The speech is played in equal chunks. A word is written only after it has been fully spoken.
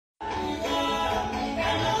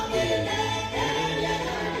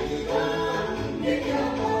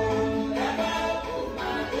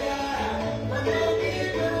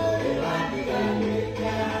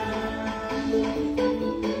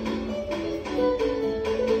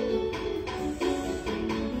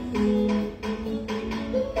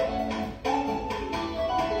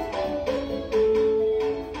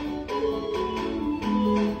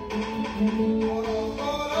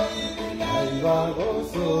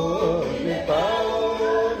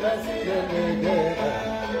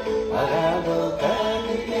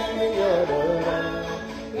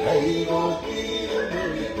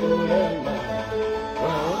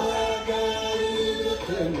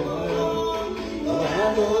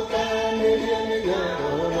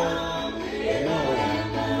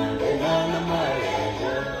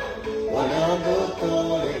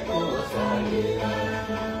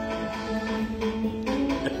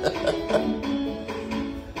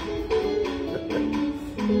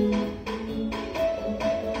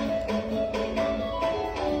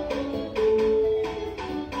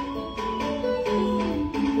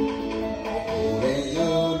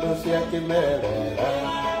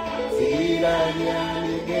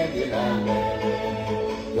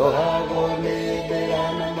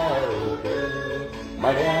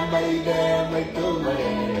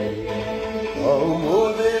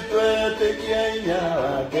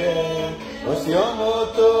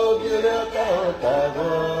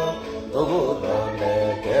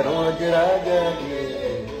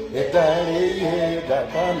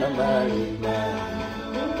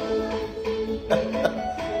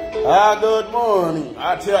Good morning.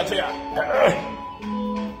 Atia.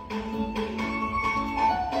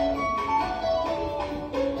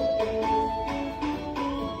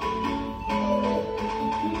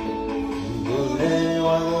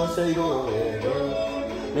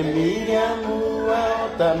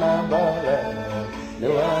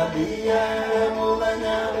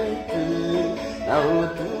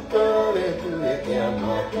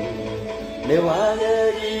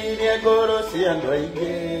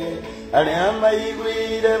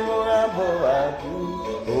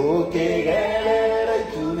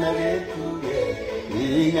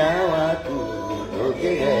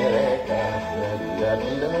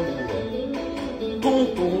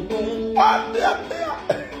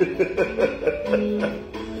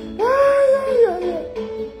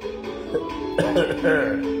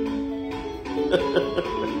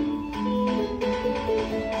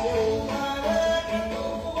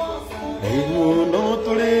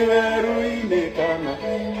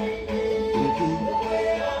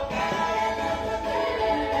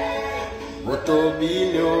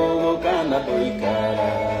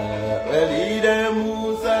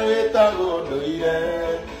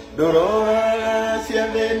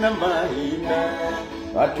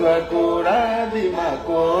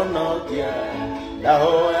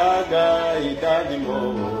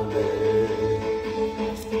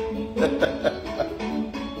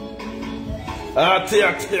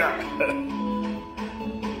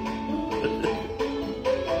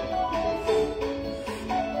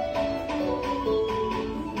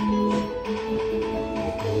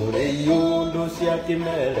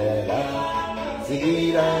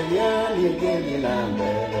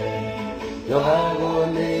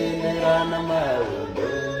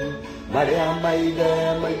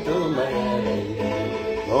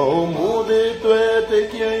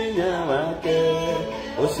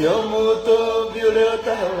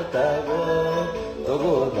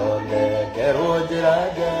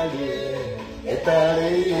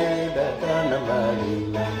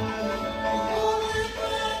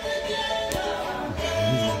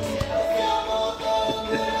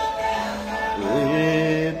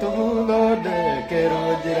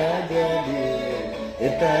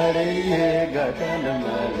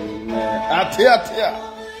 Atia.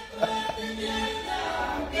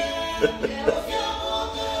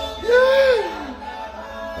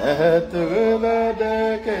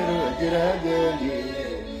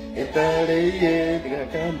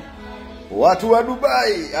 Watu wa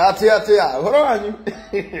Dubai, atia. Horo wanyu.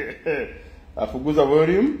 Apunguza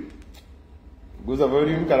volume. Punguza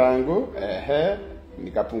volume Karangu.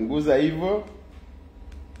 Nikapunguza hivyo.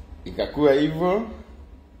 Ikakuwa hivyo.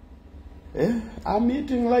 I'm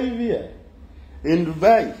meeting live here in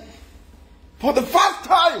Dubai for the first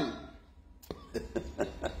time.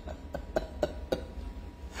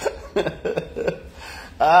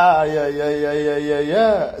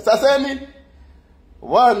 Yeah. Saseni,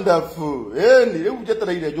 wonderful. Nile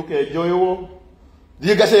ujeta ile joke joyo.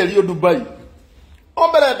 Diga rio Dubai.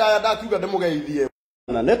 Ombele da kiuga demugeithie.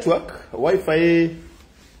 Na network, wifi.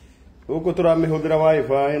 Huko turamihudira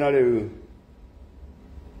wifi na riu.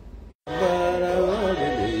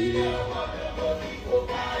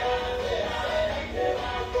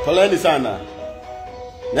 Poleni sana.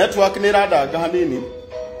 Network ni rada gahanini.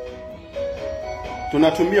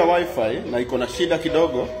 Tunatumia wifi na iko na shida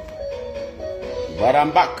kidogo. But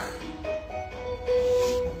I'm back.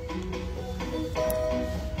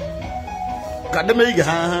 Kademeiga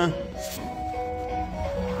ha.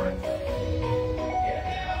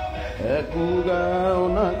 ekuga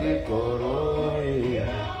ona gikoroi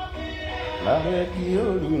nareki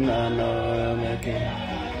orunana meke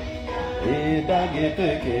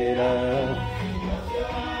edagetekera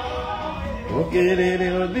okerere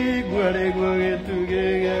odigware gwetuge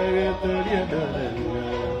getoria dorena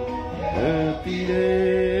etire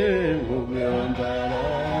mugambara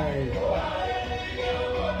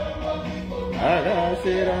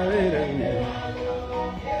agasera verene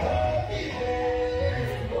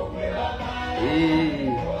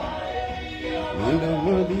Manda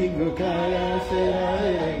modigo kaya será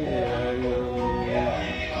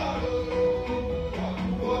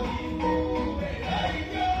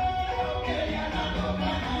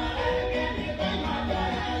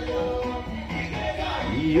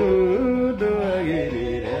yo do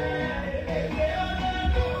agirira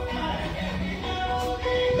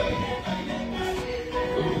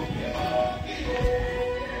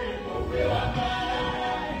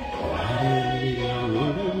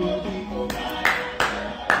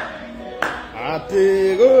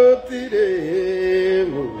Ategotire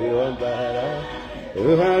mubiwambara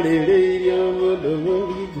uhaliliyo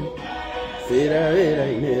mudomobijo sera vera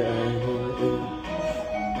ine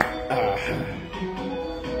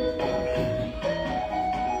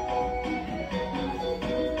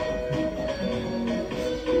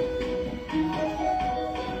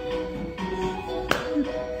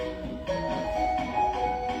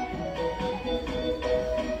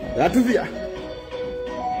Latuvia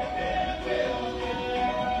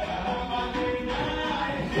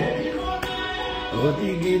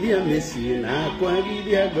Odigiria Messina,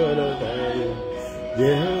 Quagiria Gorodayo,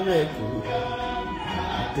 Jehoveku,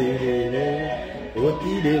 Terere,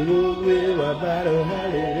 Otide Mugue, Wabaro,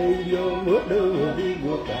 Haleyo, Modo,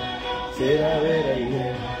 Digota, Sera Vera,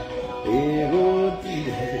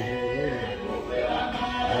 Egotide,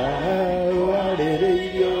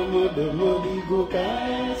 Haleyo, Modo, Modigoka,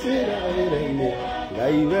 Sera Vera,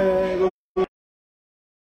 Laive.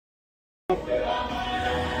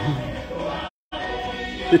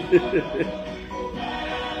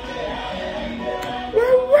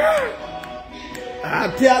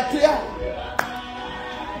 Atia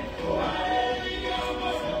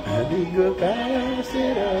Adigo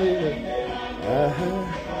kasera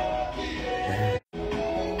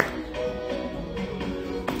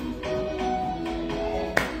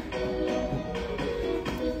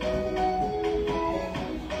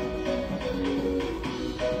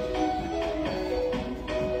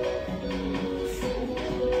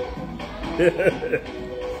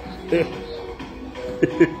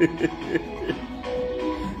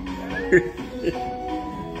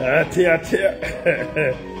Atia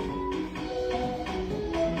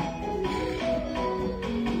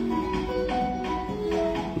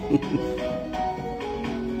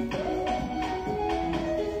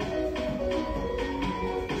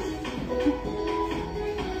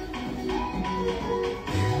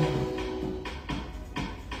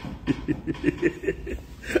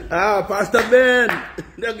Pastor Ben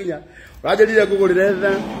ndaginya wajerire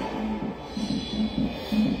kugurira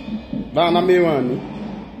bana miwani.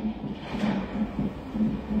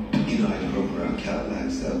 You know, I grew up around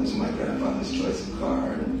Cadillacs. That was my grandfather's choice of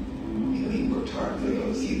car. And, you know, he worked hard for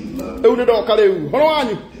those. He loved Eu ndo kaleu. Hono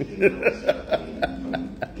wanyu.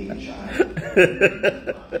 being a child.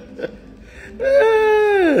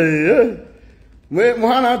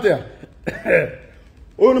 Muhana atia.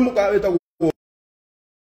 Onu mukaweta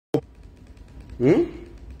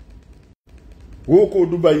Goko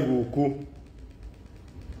Dubai goko.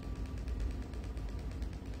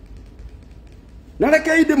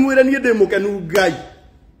 Nareke ide mwira ni ide mukenu Ngai.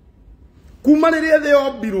 Kuma riria the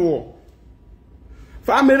obirwo.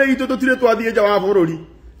 Family itu tutire twathie nja wa bururi.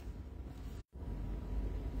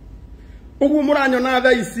 Ugu muranyona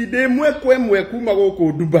tha ici ndi mwekwe kuma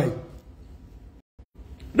goko Dubai.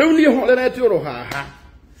 Riu ni horerete oro haha.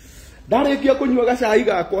 Ndarikia kunywa gacai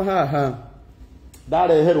gakwa haha.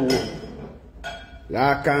 Ndareherwo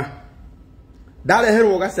gaka.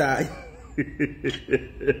 Ndareherwo gacai.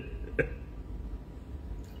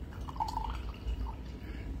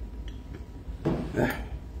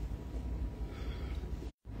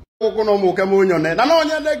 Goko no muke munyone. Na no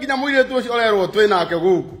nyende nginya muire tu ucio rerwo twi nake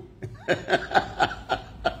guku.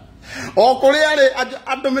 O kuri ari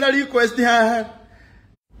andumira request haha.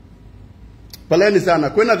 Paleni sana.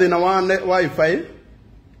 Kwina thina wa wifi.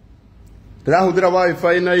 Ndirahuthira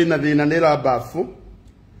wifi na ina thina nira bafu.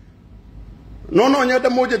 No nyende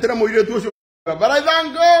mujitire muire tu ucio. But I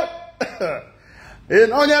thank God.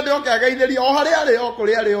 No nyende okiageithia o hari ari o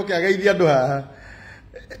kuri ari okiageithia andu haha.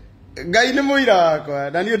 Ngai ni muira wakwa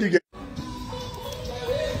na ni ndige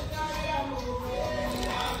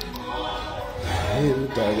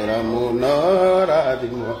Tagera munora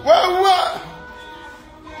dimo. Wawa.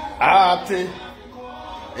 Ate.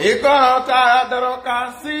 Ikota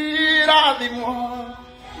daroka sira dimo.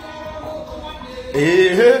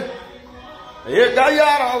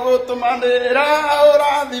 Egayara gotumandera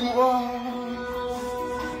ora dimo.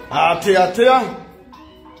 Ate ate.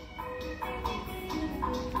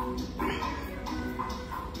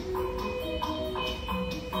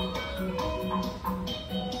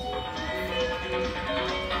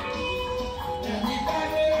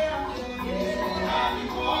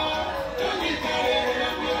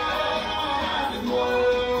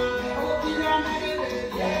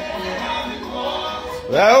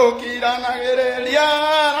 Well, Kirana Gerelia,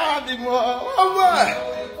 the more.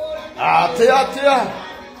 Atia. Atia.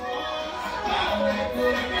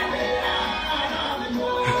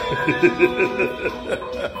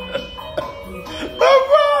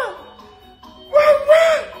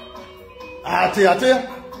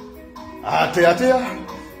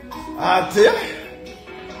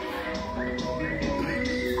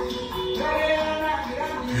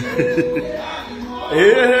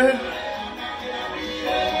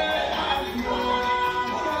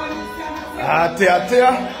 Atia.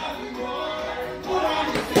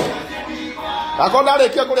 Akonda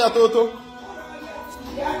rekia kuria toto.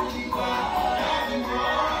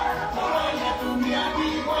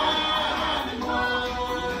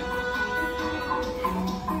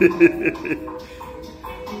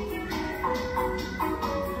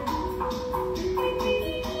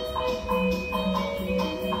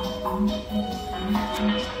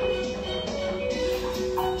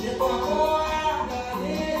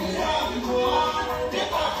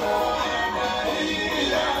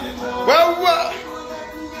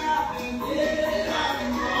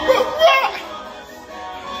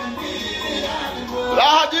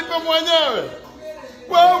 Jipe mwenyewe.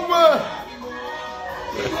 Wewe.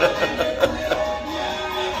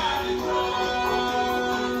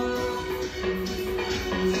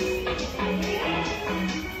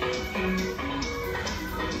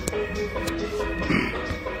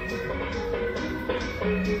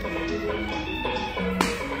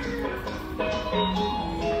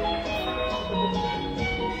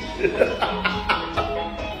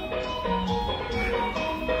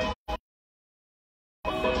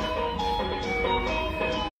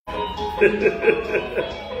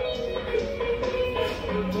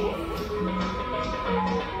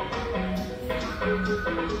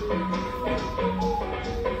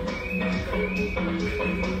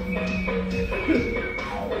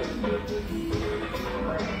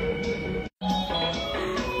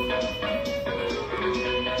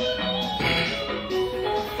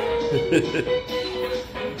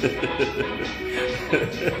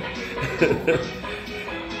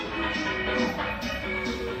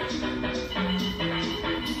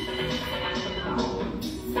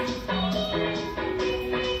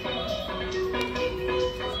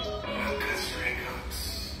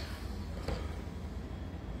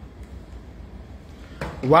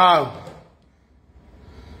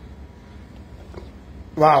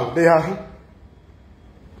 Wow, they are.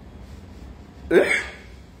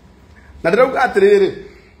 Na droga atrere.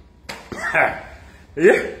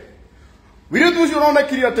 Wire tu juro na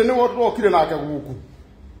kiri atene wo kire na ka guku.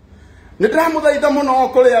 Ni dramu da ida muno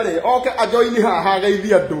okole ale, oke ajoini ha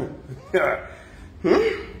geithia ndu.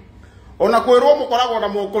 Ona kwirwo mukoragwo na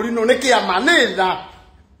mokorino ni kia manitha.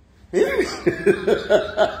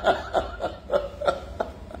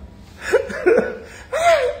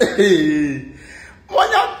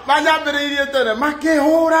 Manya beririe tene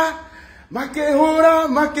makehora.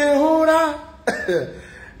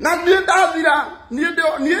 Na nie davira, nie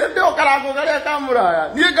de Karangu gare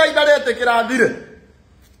kamura. Nie gaidarete kirathire.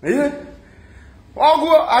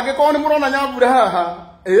 Oguo agikoni murona nyambure haha.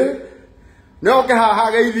 Ne oke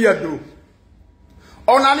haha geithia ndu.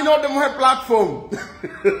 Ona ni no de muhe platform.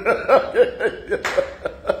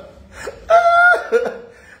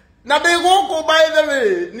 Na de goko by the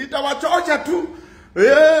way, nitawachocha tu.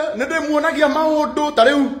 Nede muonagia maundu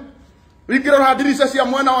tariu. Wikira na dirisha cia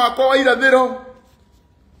mwena wako wa irathiro.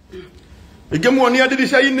 Ingemuonia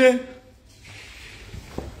dirisha-ini.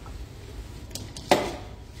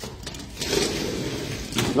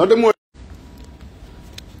 No de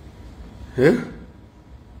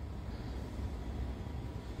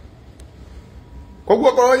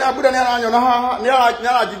Koguo koro nyambura ni aranyona haha, ni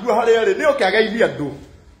arajigua hari ri, ni ukiageithia ndu.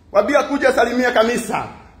 Wambia kuja salimia kanisa.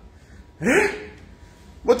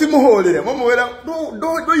 Mutimuhurire, mumwira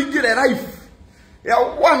do igire life. Ya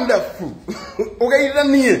wonderful.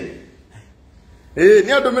 Ugeithanie.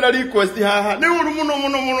 Ni andumira request haha. Ni uru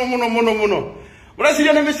muno.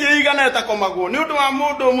 Ureciria nĩ mĩciĩ igana ĩtakomagwo nĩ ũndũ wa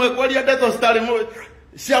mũndũ ũmwe kwaria ndeto citarĩ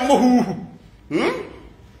cia mũhuhu.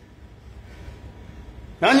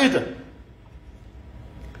 Nanyita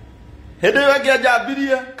hĩndĩ ĩyo ĩngĩ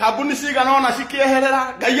njambirie kambuni cigana ona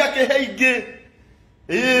cikĩeherera Ngai akĩhe ingĩ.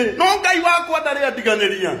 No Ngai wakwa ndarĩ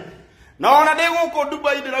andiganĩria. Na ona ndĩ gũkũ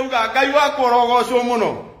Dubai ndĩrauga Ngai wakwa ũrogocwo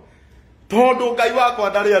mũno tondũ Ngai wakwa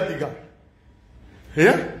ndarĩ andiga.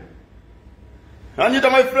 Nanyita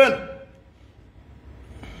my friend.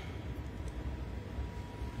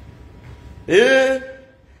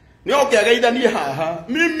 Ni okiageithanie haha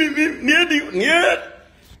mimi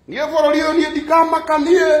nie bũrũri ũyũ nie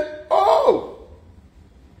ndikamakanie.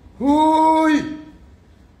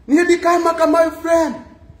 Nie ndikamaka my friend.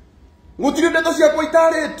 Gũtirĩ ndeto ciakwa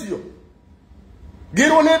itarĩtio.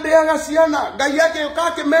 Ngĩrwo nĩ ndĩaga ciana Ngai agĩũka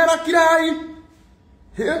akĩmera kirai.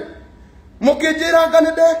 Mũkĩnjĩra anga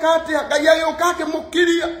nĩ ndeka atĩa Ngai agĩũka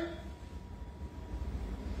akĩmũkiria.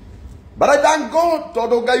 But I thank God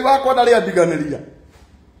tondũ Ngai wakwa ndarĩ andiganĩria.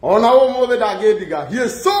 Ona ũmũthĩ ndangĩndiga. He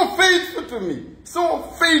is so faithful to me. So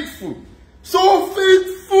faithful. So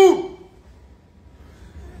faithful.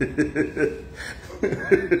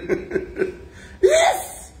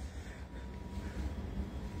 Yes.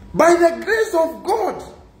 By the grace of God,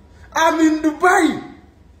 I'm in Dubai.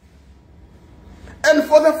 And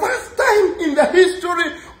for the first time in the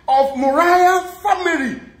history of Mariah's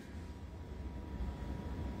family,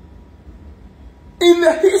 in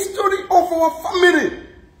the history of our family,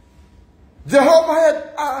 Jehovah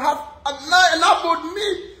has enabled me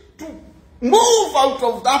to move out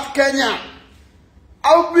of that Kenya.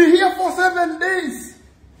 I'll be here for 7 days.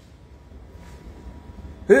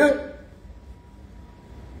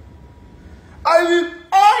 I will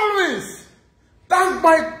always thank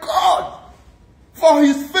my God for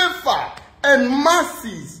his favor and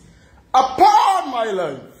mercies upon my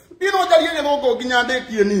life. You know that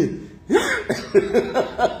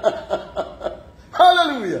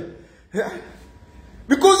hallelujah.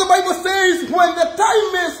 Because the Bible says when the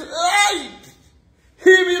time is right, he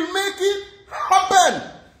will make it happen.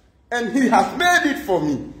 And he has made it for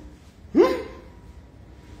me.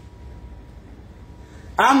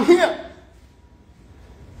 I'm here.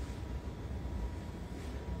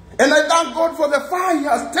 And I thank God for the far he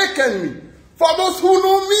has taken me. For those who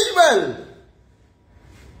know me well,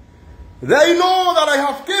 they know that I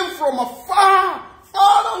have came from a far,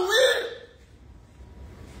 far away.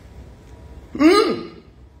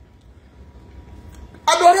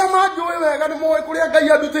 Adoria majoe wega ni moe kuria Ngai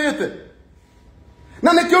andutite.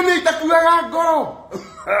 Na nikio ni itakuaga ngoro.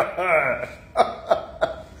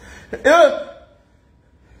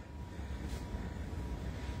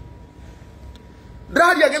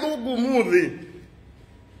 Draria githungu muthi.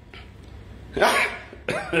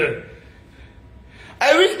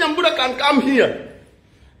 I wish Nyambura can come here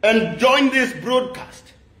and join this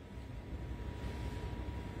broadcast.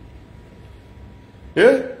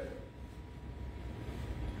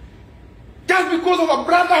 Just because of a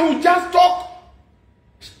brother who just talked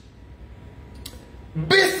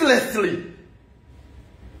baselessly.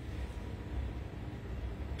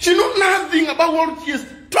 She knows nothing about what she is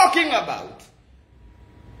talking about.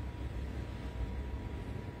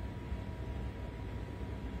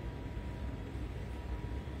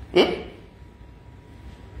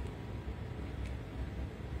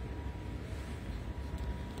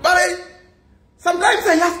 But sometimes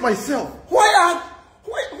I ask myself, why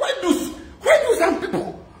do some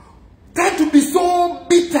people try to be so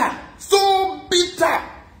bitter? So bitter.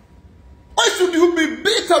 Why should you be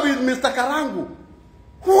bitter with Mr. Karangu?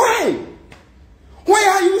 Why? Why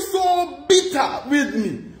are you so bitter with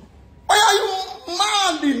me? Why are you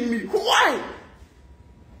mad in me? Why?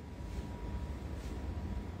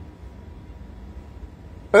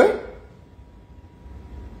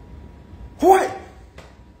 Why?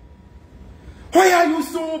 Why are you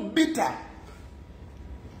so bitter?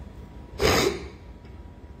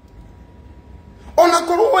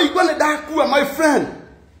 Onakorowa igwane dakua, my friend.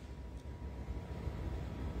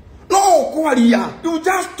 No, Kwaria, you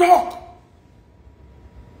just talk.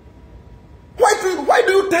 Why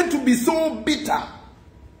do you tend to be so bitter?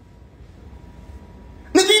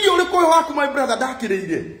 My brother,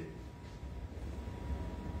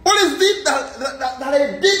 what is it that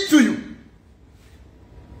I did to you?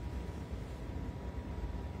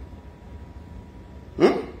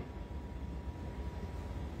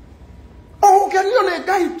 Oh, can you let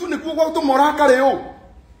guy to the Kugo to Moracareo?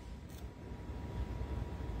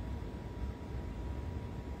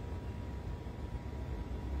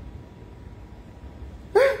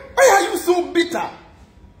 Why are you so bitter?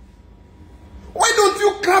 Why don't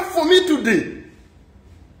you clap for me today?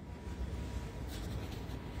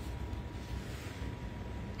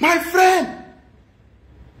 My friend,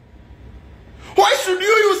 why should you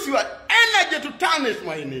use your energy to tarnish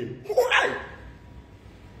my name? Why?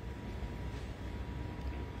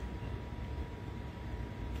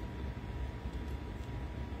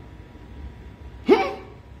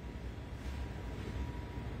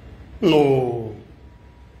 No.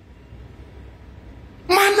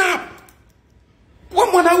 Man up. What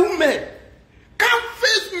mwanaume? Come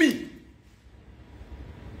face me.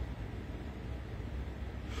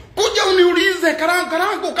 Kuja uniulize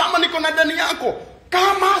Karangu kama niko na deni yako.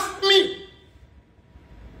 Come ask me.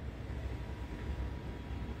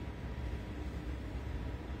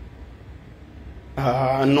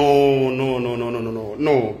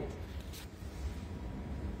 No.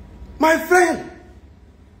 My friend.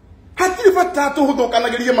 Hatiri fatatu hutoka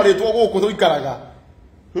nageria maretwa goko thuikaraga.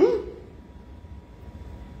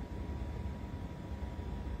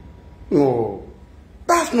 No.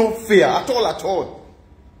 That's not fair at all.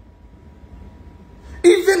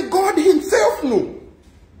 Even God himself knew.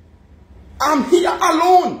 I'm here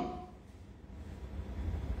alone.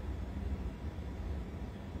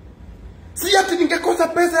 Si ati ningekosa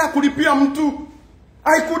pesa ya kulipia mtu.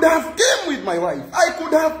 I could have came with my wife. I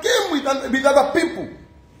could have came with other people.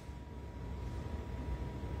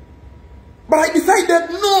 But I decided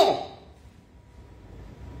no.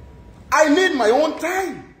 I need my own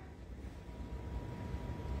time.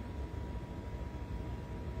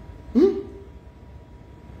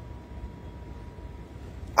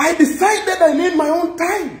 I decided I need my own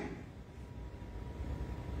time.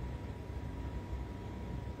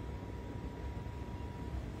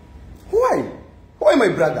 Why? Why, my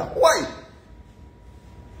brother? Why?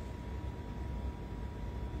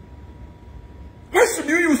 Why should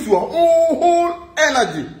you use your whole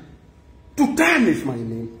energy to tarnish my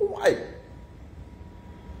name? Why?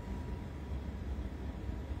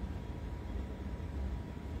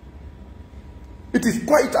 It is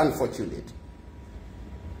quite unfortunate.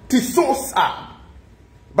 It is so sad.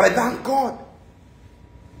 But I thank God.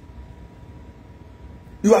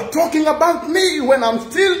 You are talking about me when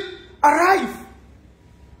I'm still alive.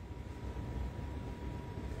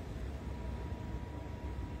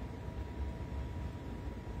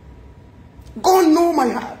 God knows my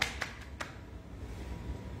heart.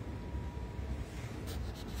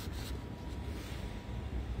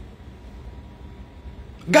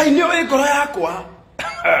 Gai nio ngoro yakwa.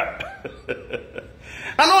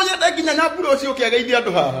 Ano nyenda nginya nyambura ucio kiageithia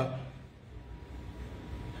andu haha.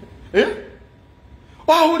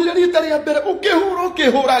 Wahurire rita ria mbere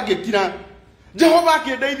ukihura ngikira. Jehova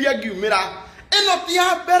akindeithia ngiumira. Ino ti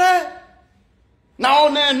ya mbere. Na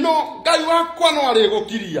one no Ngai wakwa no ari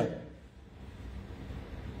gukiria.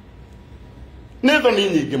 Neither ni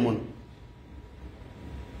nyingi muno.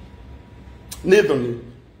 Neither ni.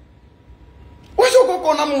 Wewe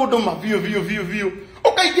uko na mundu ma view.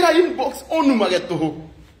 Ukaigira inbox onu magetuhu.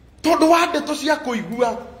 Tondu wa ndeto cia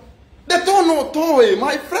kuigua. Ndeto no towe,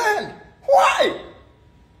 my friend. Why?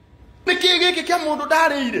 Niki giki kia mundu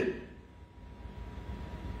ndarire.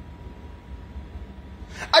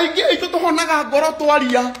 Aige ito tuhonaga ngoro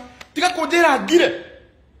twaria. Tiga kunjira ngire.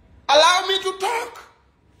 Allow me to talk.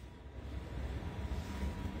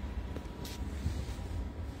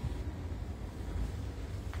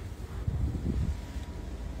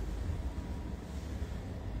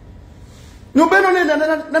 Nyumbeno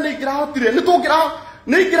na nigira hotire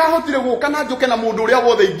nigira hotire guka na njoke na mundu uria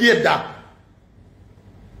wothe ingienda.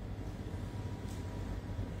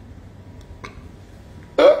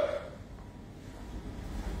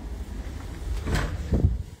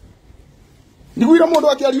 Ndiguira mundu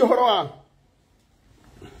akiaria horo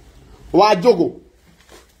wa njogu.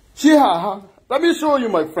 Ci haha. Let me show you,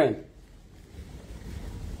 my friend.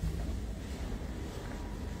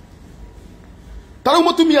 Tarau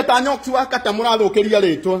mutumia ta nyoki wa kata murathukiria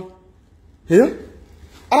ritwa.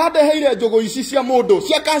 Aradeheire njogo ici cia mundu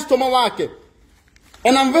cia customer wake.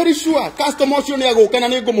 And I'm very sure customer ucio ni aguka na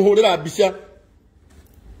ni ngumuhurira mbica.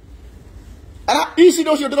 Ara ici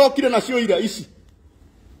ndocio ndirokire nacio ira ici.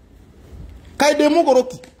 Kai de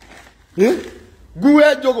mugoroki.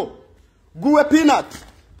 Guwe njogo. Guwe peanut.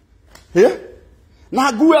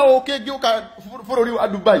 Na guwe oke ngioka bururi wa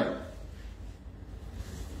Dubai.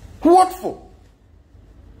 What for?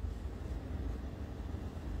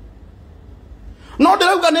 No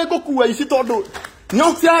ndirauga ni ngukua ici tondu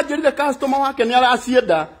nyoki anjirire customer wake ni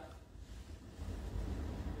aracienda.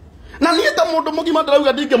 Na nie ta mundu mugima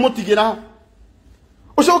ndirauga ndingemutigira.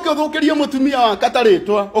 Ucoke uthukirie mutumia wa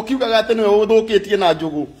kataritwa ukiugaga ati niwe uthukitie na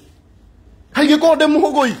njugu. Haige konde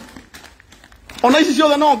muhugui. Ona ici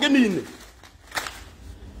ciothe no nginine.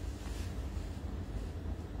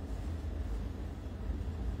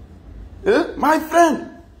 My friend.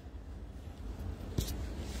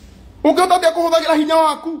 Ungehota atia kuhuthagira hinya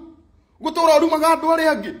waku gutura urumaga andu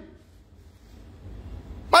aria angi.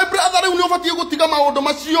 My brother, riu ni ubatie gutiga maundu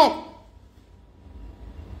macio.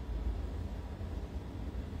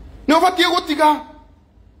 Ni ubatie gutiga.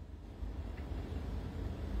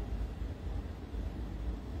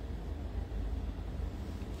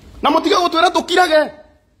 Na mutige gutwira tukirage.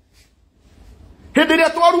 Hindi ria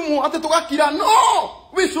twarumu ati tugakira. No,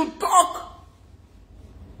 we should talk.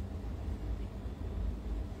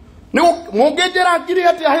 Ni mungejera ngiri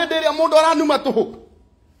ati hindi ria mundu aranuma tuhu.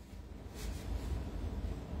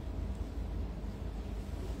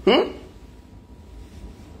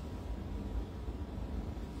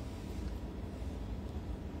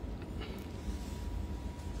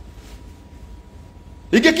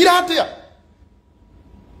 Igekira atia.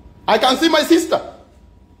 I can see my sister.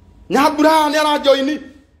 Nyambura ni ara joini.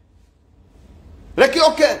 Reki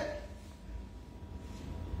okay.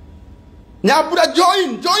 Nyambura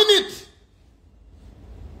join it.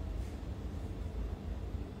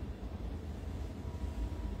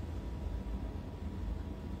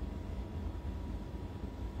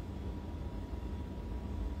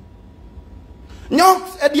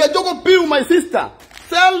 Nyox edia jogo piu my sister.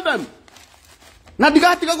 Sell them. Na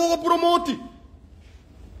digati ka go promote.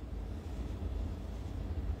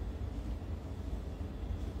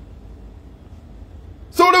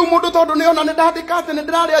 So le umodo todo ne ona ne dadi kate ne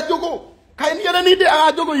drale a jogo. Kai ni ere ni de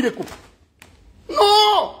a jogo ireku.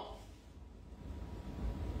 No.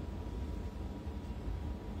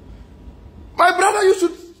 My brother, you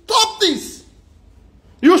should stop this.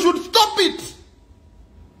 You should stop it.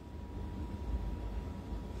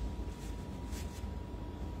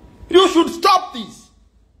 You should stop this.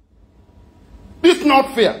 This is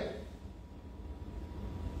not fair.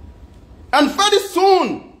 And very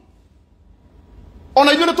soon,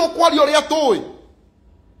 ona yule to kwali ore atoi.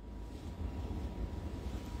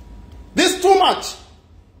 This is too much.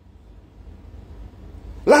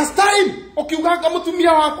 Last time, okiugaga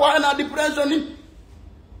mutumia wakwa na depression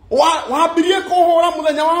wabirie kuhora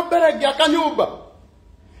muthenya wa mbere ngiaka nyumba.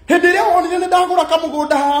 Hindi ria wonire ni ndagura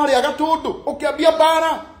kamugunda hari agatundu ukiambia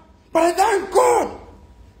bara. But I thank God.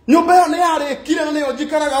 Nyumba yo ni yarikire na niyo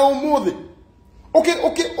njikaraga umuthi.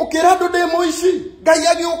 Ukirado demo ici Ngai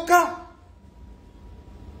agiuka.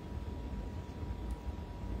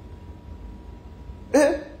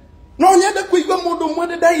 No nyende kuigwa mundu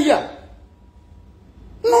mwende daia.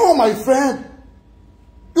 No, my friend.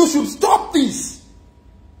 You should stop this.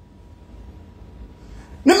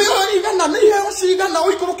 Nimiyo igana niyo sigana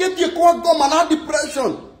uikuruketie kwa ngoma na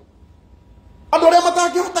depression. Adore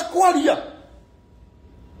mataki hata kwalia.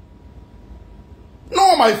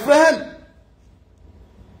 No, my friend.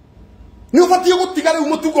 Ni ufatie gutiga riu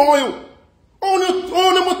mutugo uyu.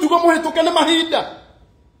 One mutugo muhituke ne mahinda.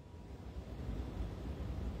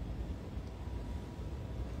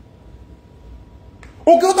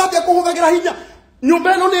 Ukihota atia kuhuthagira hinya.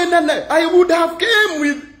 Nyumba ino ni nene. I would have came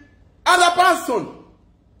with other person.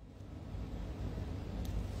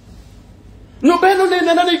 Nyumba ino ni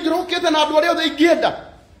nene ni grokete na andu aria othe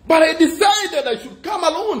ingienda. But I decided I should come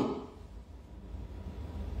alone.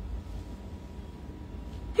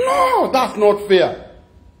 No, that's not fair.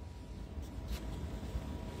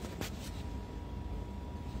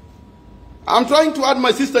 I'm trying to add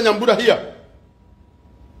my sister Nyambura here.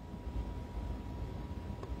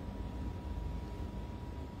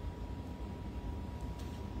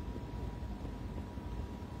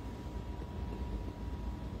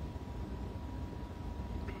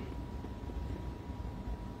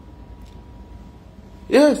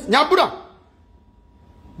 Yes, Nyambura.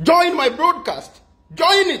 Join my broadcast.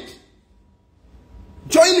 Join it.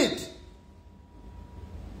 Join it.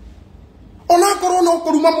 Ona korona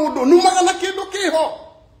okoruma mundu numaga na kindu kiho.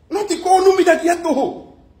 No ti ko numithagia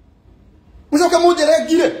tuhu. Mucoke munjere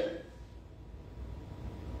ngire.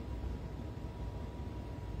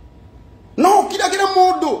 No kiragira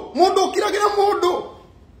mundu kiragira mundu.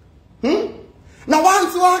 Na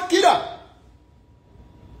once wakira.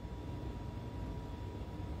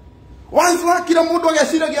 Once wakira mundu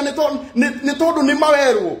agaciragia ni tondu ni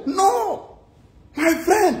mawerwo. No. My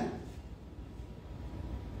friend.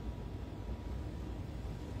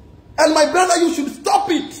 And my brother, you should stop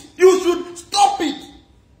it. You should stop it.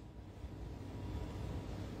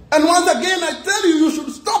 And once again, I tell you, you should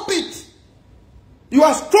stop it. You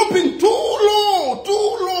are stopping too low,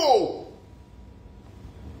 too low.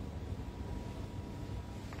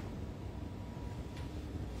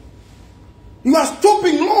 You are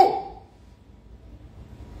stopping low.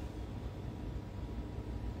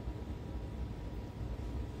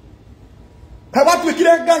 Watu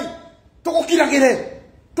wikire Ngai. Tukukiragire.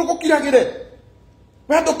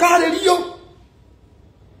 Wendo karerio.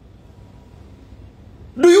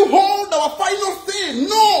 Do you hold our final say?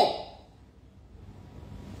 No.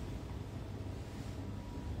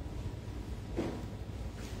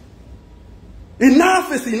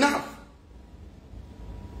 Enough is enough.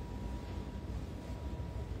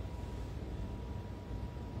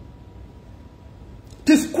 It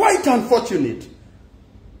is quite unfortunate.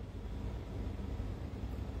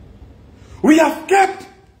 We have kept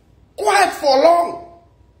quiet for long.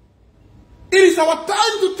 It is our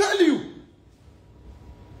time to tell you.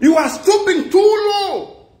 You are stooping too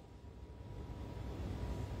low.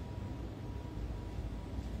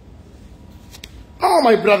 Oh,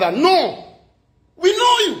 my brother, no. We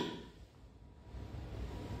know you.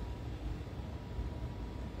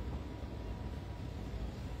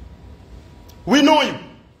 We know you.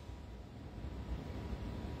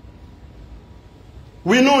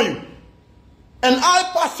 We know you. And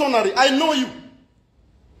I personally, I know you.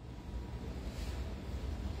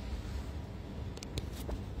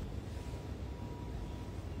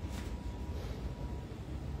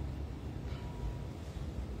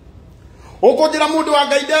 Okojira mundu wa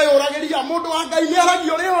Ngai ndeyo orageria mundu wa Ngai ni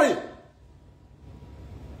aragio rioi.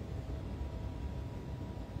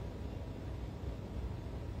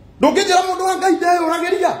 Ndukijira mundu wa Ngai ndeyo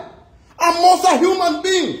orageria. I'm also a human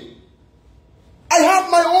being. I have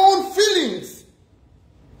my own feelings.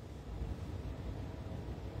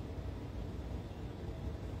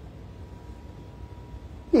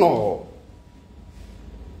 No.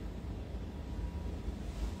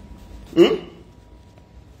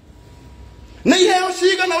 Nei heo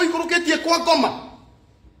shiga na uikuruketie kwa ngoma.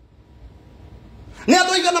 Ni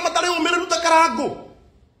andu igana matare umireru ta Karangu.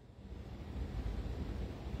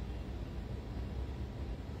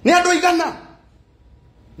 Ni andu igana.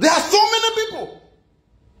 There are so many people.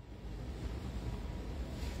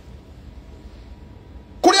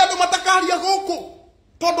 Kuri andu matakaria guku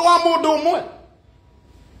tondu wa mundu umwe.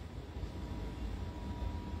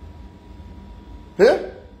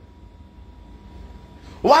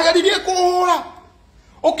 Wageririe kuhura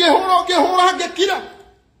ukihura ngekira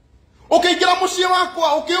ukiingira mucii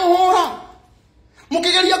wakwa ukihura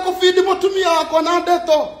mukigeria kufidi mutumia wakwa na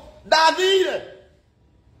ndeto ndathire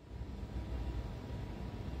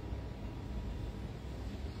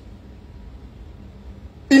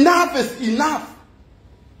enough is enough.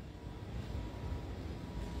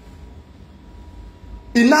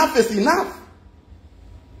 Enough is enough.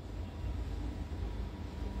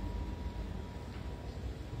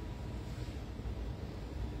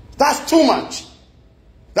 That's too much.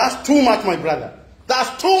 That's too much, my brother.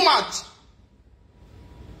 That's too much.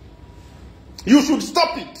 You should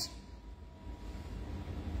stop it.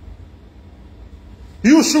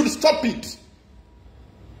 You should stop it.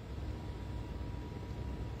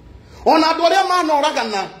 Ona adoria mana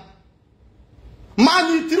oragana.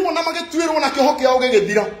 Manyitirwo na magetwirwo na kiho kiao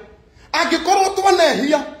gigithira. Angikorwo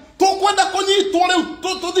twanehia, tukwenda kunyitwo riu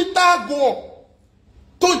tuthitangwo.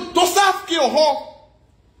 Tu safki oho.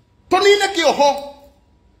 Tonine kioho.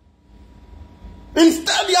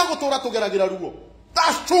 Instead ya gutura tugeragira ruo.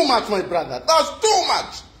 That's too much, my brother. That's too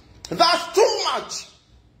much. That's too much.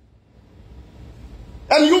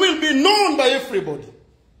 And you will be known by everybody.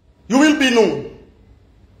 You will be known.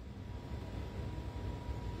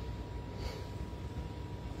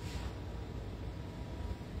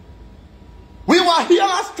 We were here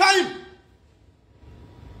last time.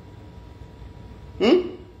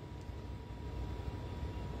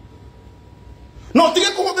 No,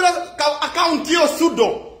 tige kuhudira account yo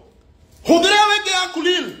sudo. Hudira wege ya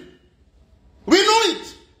kulil. We know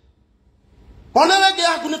it. Hone wege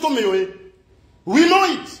ya kunito mewe. We know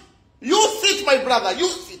it. You sit, my brother. You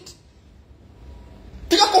sit.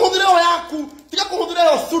 Tige kuhudira yaku. Tige kuhudira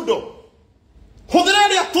yo sudo.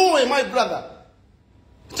 Hudira ya towe, my brother.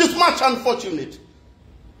 It is much unfortunate.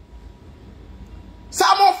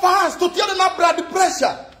 Some of us, to tell them blood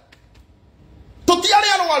pressure. To tell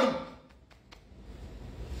them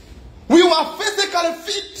we were physically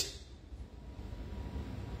fit.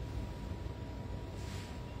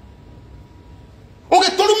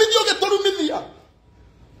 Okay, tolumidia.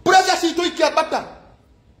 Pressure si to ikia bata.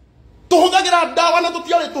 Tuhudagira dawa na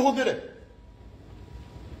tutiale tuhudire.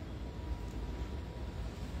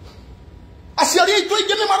 Asiari ito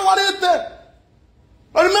igene marwarete.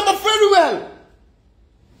 I remember very well.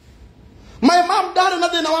 My mom died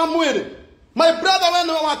another na wa mwere. My brother went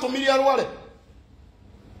wa watumiria rware.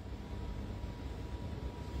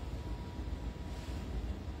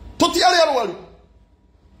 Tutiale arwaru.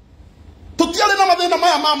 Tutiale na mathina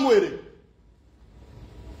maya ma mwiri.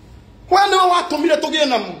 Wene watumire tugie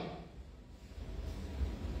namu.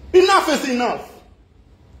 Enough is enough.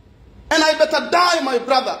 And I better die, my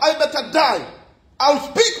brother. I better die. I'll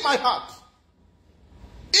speak my heart.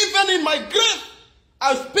 Even in my grave,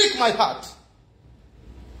 I'll speak my heart.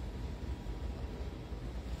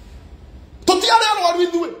 Totiare arwaru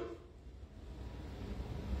ithuĩ.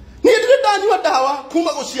 Niĩ ndirĩ ndanyua ndawa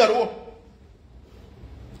kuma gũciarwo.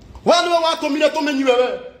 We nĩwe watũmire tũmenyue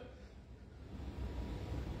we.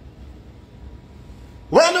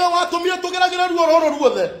 We nĩwe watũmire tũgeragĩre ruo rũrũ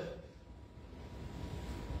ruothe.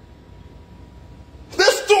 This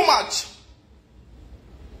is too much.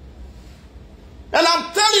 And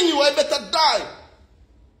I'm telling you, I better die.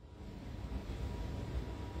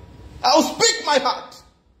 I'll speak my heart.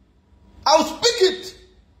 I'll speak it.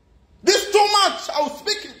 This is too much. I'll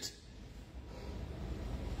speak it.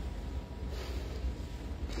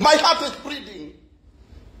 My heart is bleeding.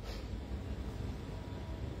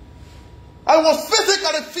 I was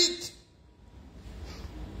physically fit.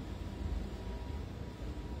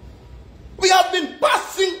 We have been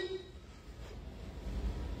passing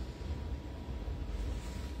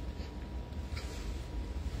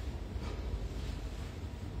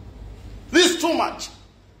this is too much.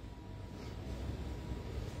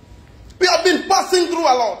 We have been passing through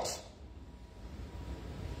a lot.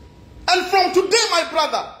 And from today, my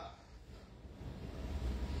brother,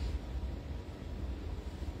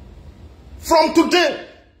 from today,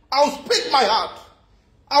 I'll speak my heart.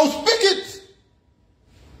 I'll speak it.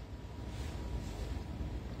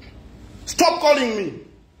 Stop calling me.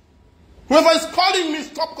 Whoever is calling me,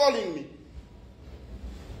 stop calling me.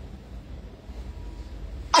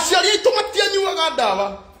 Aciari aitu matianyuaga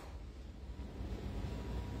ndawa.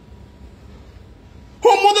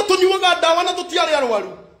 Ũmũthĩ tũnyuaga ndawa na tũtiarĩ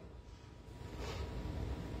arwaru.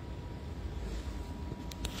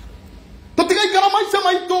 Tũtigaikara maica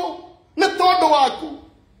maitũ nĩ tondũ waku.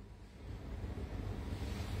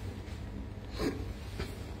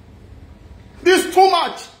 This is too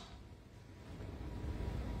much.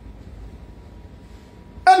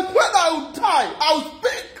 And when I will die, I'll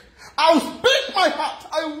speak. I'll speak my heart.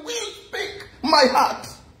 I will speak my heart.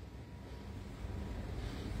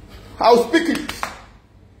 I'll speak it.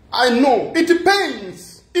 I know. It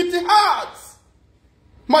pains. It hurts.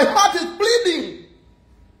 My heart is bleeding.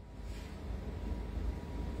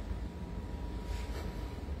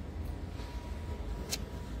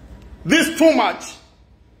 This is too much.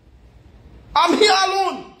 I'm here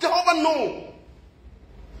alone. Jehovah, no.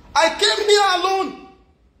 I came here alone.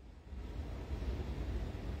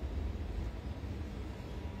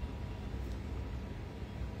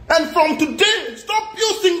 And from today, stop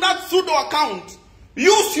using that pseudo account.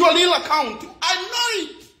 Use your real account. I know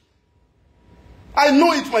it. I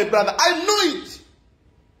know it, my brother. I know it.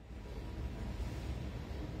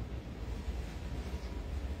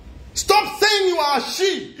 Stop saying you are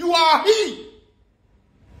she. You are he.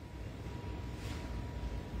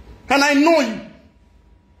 And I know you.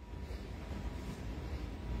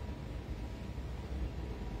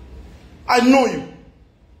 I know you.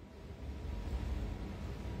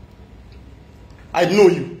 I know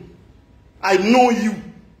you. I know you.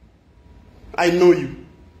 I know you.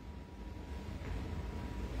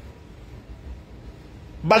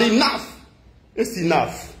 But enough is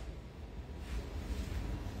enough.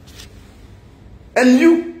 And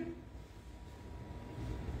you,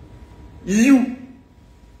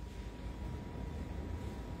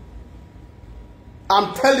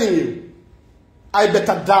 I'm telling you, I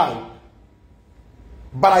better die.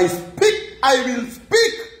 But I will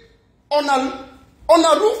speak on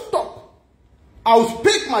a rooftop. I'll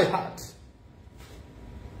speak my heart.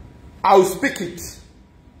 I'll speak it.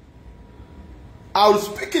 I'll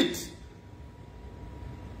speak it.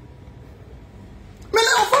 Many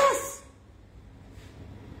of us.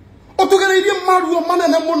 Otugereirie maruo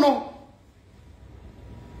manene muno.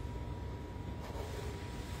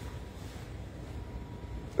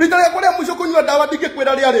 Rita ya kũrĩa mũico kũnyua ndawa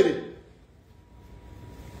ndingĩkwĩra rĩa rĩrĩ.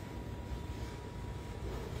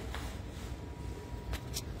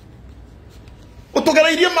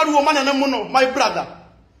 Otugereirie maruo manene muno, my brother.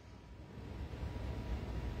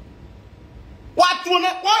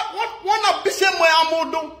 Wana bishe mwe ya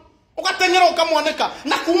mũndũ ukatengera ukamwaneka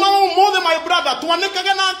na kuma ũmũthĩ, my brother,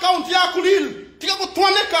 twanekage na account yaku real. Tiga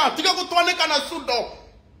gũtwaneka na sudo.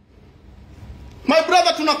 My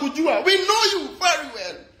brother, tunakujua. We know you very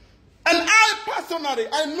well. And I personally,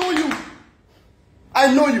 I know you.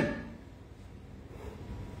 I know you.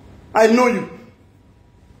 I know you.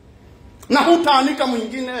 Na hutaanika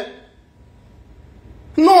mwingine.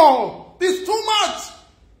 No, this is too much.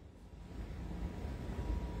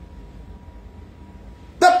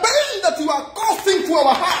 The pain that you are causing to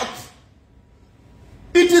our heart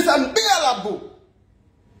It is unbearable.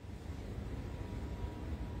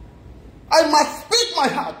 I must speak my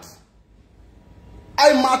heart.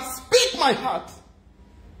 I must speak my heart.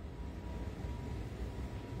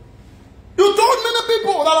 You told many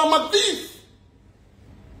people that I'm a thief.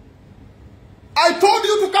 I told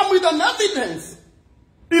you to come with an evidence.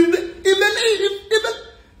 Even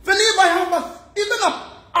if I have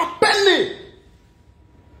a penny,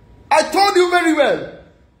 I told you very well.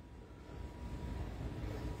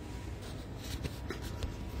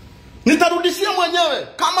 Nitarudishia mwenyewe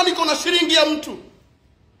kama niko na shilingi ya mtu.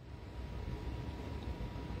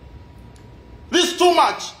 This is too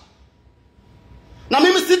much. Na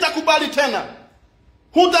mimi sitakubali tena.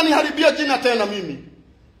 Hutaniharibia jina tena mimi.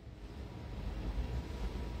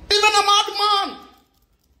 Even a madman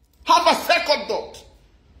have a second thought.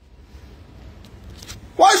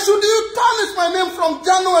 Why should you tarnish my name from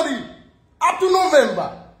January up to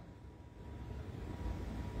November?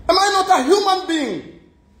 Am I not a human being,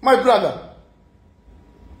 my brother?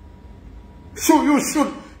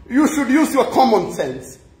 You should use your common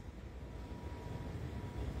sense.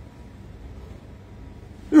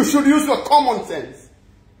 You should use your common sense.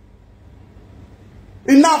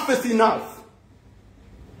 Enough is enough.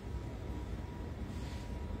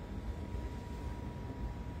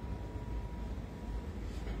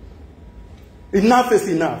 Enough is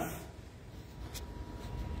enough.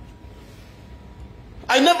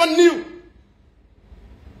 I never knew.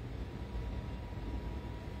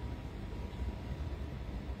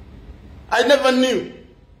 I never knew.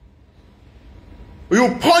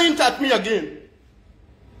 You point at me again.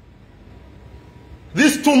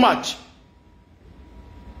 This is too much.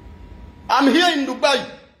 I'm here in Dubai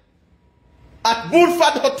at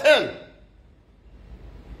Bulford Hotel.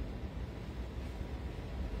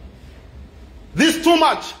 This is too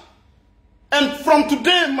much. And from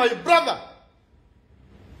today, my brother,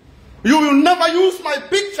 you will never use my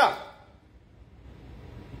picture.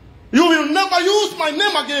 You will never use my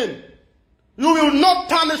name again. You will not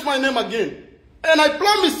tarnish my name again. And I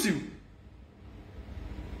promise you,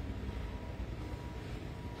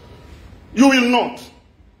 you will not.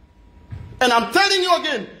 And I'm telling you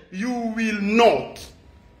again, you will not.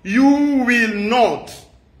 You will not.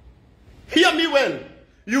 Hear me well.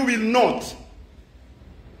 You will not.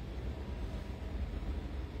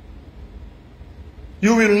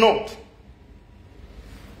 You will not.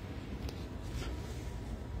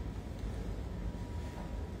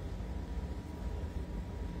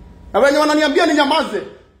 Na wenye wananiambia ninyamaze,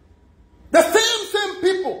 the same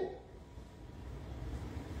people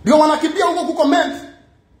ndio wanakimbia huko kucomment.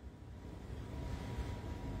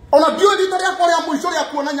 Unajua ni tarehe yako ya mwisho ya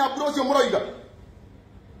kuona Nyambũ ũcio mũroiga.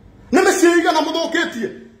 Nimeciiga na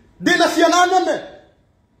mũthũkĩtie. Ndina ciana nene.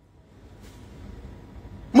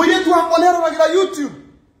 Mũirĩtu wakwa nĩ aroragĩra YouTube.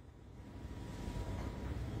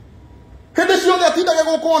 Hĩndĩ ciothe atindaga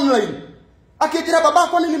gũkũ online. Akĩnjĩra baba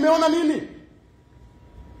kwani nimeona nini?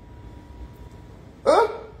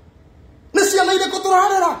 Nĩ ciana irĩkũ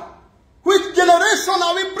tũrarera? Which generation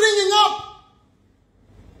are we bringing up?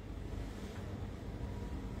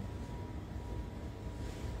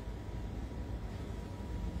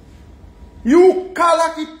 You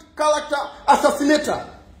character assassinator.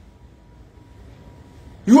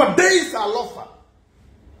 Your days are over.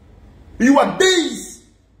 Your days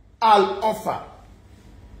are over.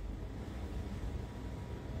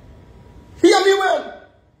 Hear me well.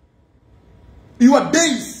 Your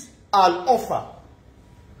days are over.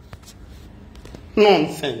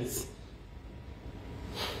 Nonsense.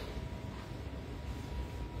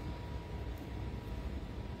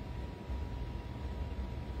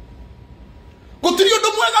 Gutirio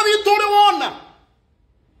ndo mwega witore wona.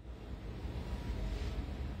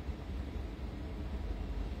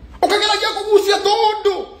 Ukageragia kugucia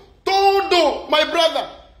todo, my brother.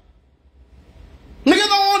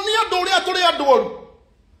 Nigetha wonia ndo uria turi andoru.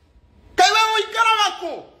 Kai wewe ikaraga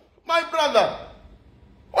ku, my brother.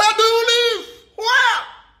 Where do you live? Where?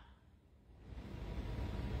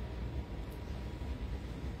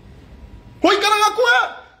 Ikaraga ku?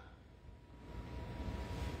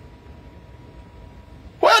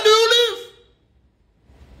 Where do you live?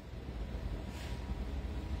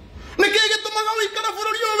 Nikege tumaga wikara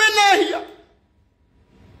bururi uyu wenahia.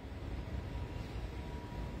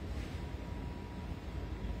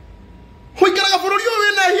 Wikaraga bururi uyu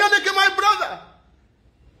wenahia nike, my brother.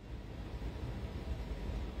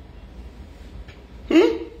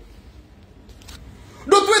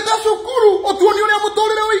 Ndutwite cukuru otuoni uria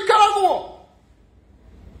muturire wikaragwo.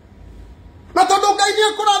 Na tondu Ngai ni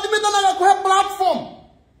akurathimite na agakuhe platform.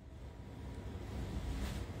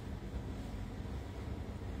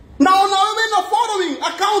 Na ona wewe na following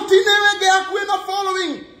account inewege yaku ina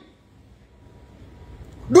following.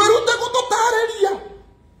 Dwerute gutotareria.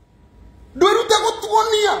 Dwerute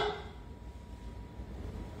gutuonia.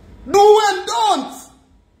 Do and don't.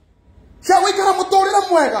 Shall we kara mutorira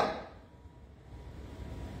mwega?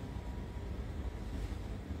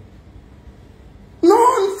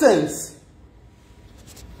 Nonsense.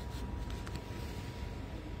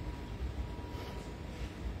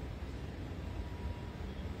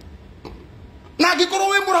 Na gikoro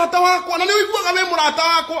we murata wakwa na ni uiguaga we murata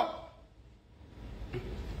wakwa.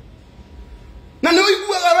 Na ni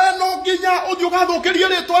uiguaga we no nginya uthio gathukirie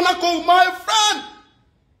ritwa na kou, my friend.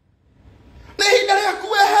 Ni hinda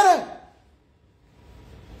riaku wehere.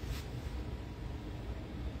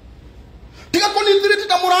 Tiga kunithiriti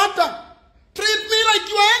ta murata. Treat me like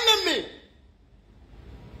your enemy.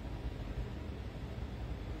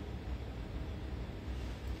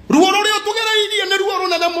 Ruo ruria tugereirie ni ruo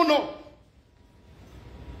runene muno.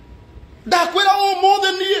 Ndakwira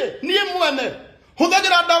umuthe nie mwene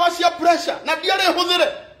huthagira ndawa cia pressure na ndiare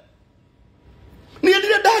huthire. Nie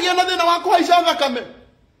ndire ndagia na thina wa kuhaica thakame.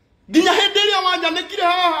 Nginya hindi iria wanyanikire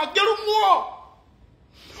haha ngirumwo.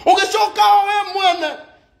 Ugicoka we mwene.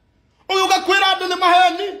 Uyu gakwira andu ni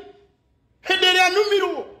maheni. Hindi iria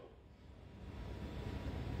numirwo.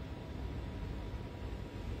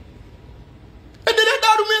 Hindi iria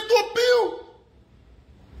ndarumitwo piu.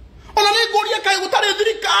 Ona ni nguria kai gutari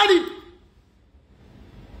thirikari.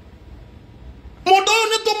 Mundu uyu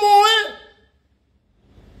ni tumuwi.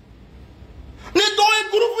 Ni toi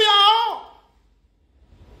group yao.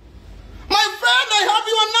 My friend, I have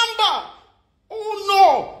your number. Oh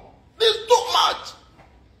no, this is too much.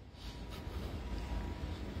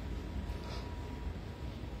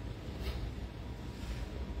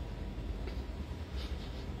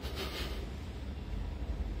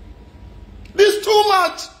 This is too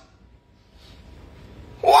much.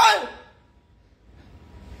 Why?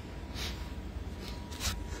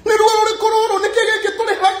 Ni ruo uri kururu ni kigiki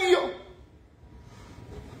tuli hagio.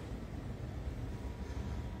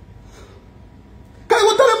 Kai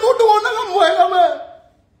gutare mundu wonaga mwega we.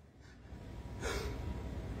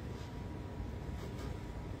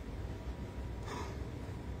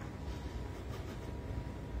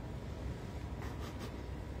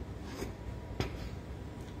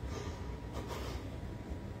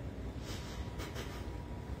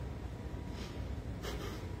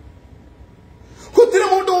 Gutire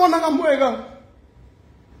mundu wonaga mwega.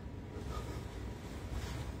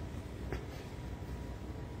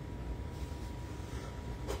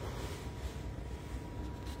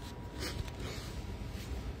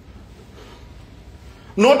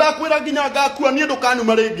 No ndakwira nginya ngakua nie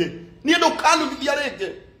ndukanuma ringi. Nie ndukanumithia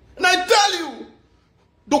ringi. And I tell you,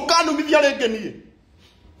 ndukanumithia ringi nie.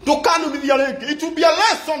 Ndukanumithia ringi. It will be a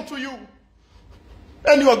lesson to you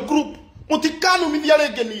and your group. Mutikanumithia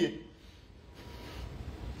ringi nie.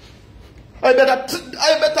 I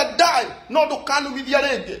better die. No ndukanumithia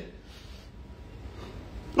ringi.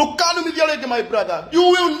 Ndukanumithia ringi, my brother. You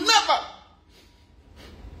will never.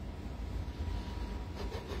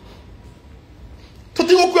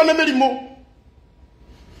 Tutigukua na mirimo.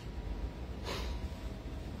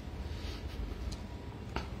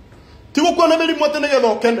 Tigukua na mirimo ati nigetha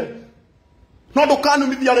ukene. No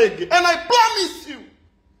ndukanumithia ringi. And I promise you,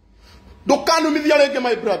 ndukanumithia ringi,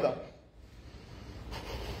 my brother.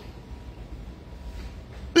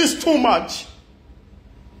 This is too much.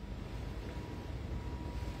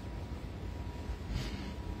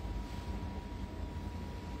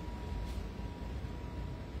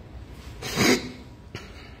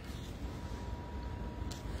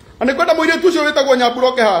 Ane kwenda mwire tucio wetagwo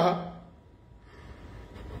Nyamburoke haha.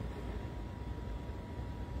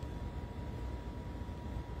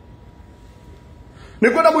 Ni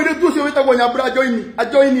kwenda mwire tucio wetagwo Nyambura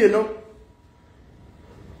join ino.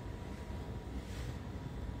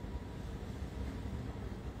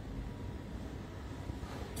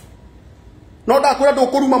 No ndakwira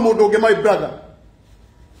ndukuruma mundu ungi, my brother.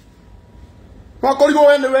 Wakorirwo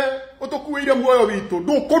we niwe utukuire muoyo witu.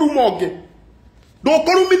 Ndukuruma ungi.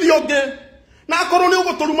 Ndukurumithia ungi. Na akorwo ni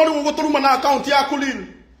uguturuma riu uguturuma na account yaku lini.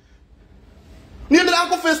 Ni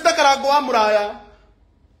ndirakuface ta Karangu wa Muraya.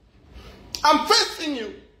 I'm facing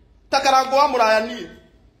you. Ta Karangu wa Muraya ni.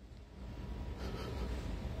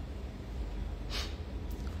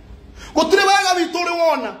 Gutire wega witu uri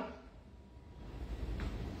wona.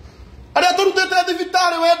 Aria turutete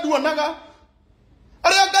thibitari we nduonaga.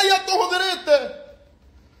 Aria Ngai atuhuthirite.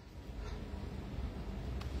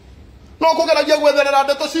 No kugeragia gwetherera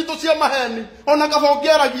ndeto citu cia maheni. Ona kaba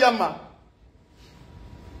ungiaragia ma.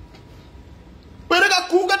 Werega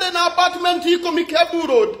kuga ndina apartment iko Mikebu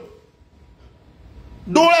Road.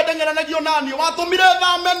 Ndore ndengeranagio nani watumire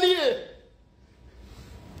thame nie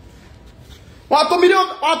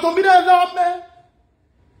watumire thame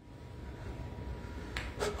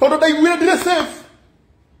ondo ndaiguire ndire safe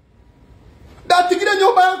ndatigire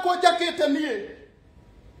nyumba yakwa njakite nie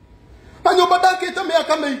na nyumba ndakite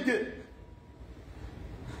miaka miingi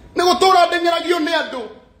ni gutura ndengeragio ni andu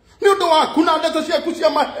ni undu waku na ndeto ciaku cia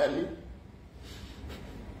maheni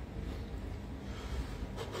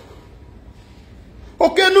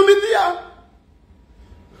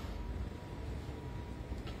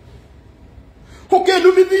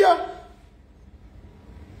ukenumithia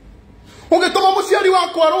ugituma muciari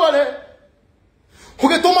wakwa arware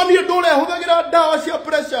ugituma nie ndure huthagira ndawa cia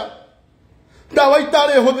pressure ndawa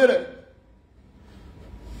itari huthire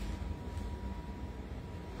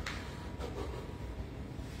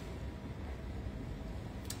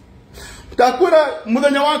ndakwira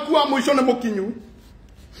muthenya waku wa mwisho ni mukinyu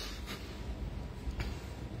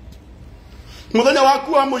muthenya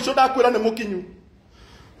waku wa mwisho ndakwira ni mukinyu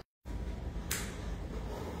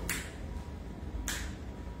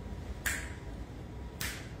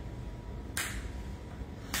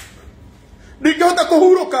ndingihota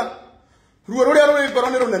kuhuruka ruo ruria ruri ngoro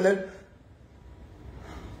ni runene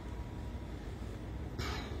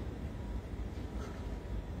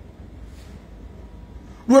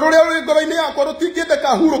ruo ruria ruri ngoro-ini yakwa rutingindeka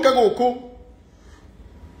huruke guku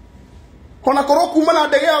ona korwo kuma na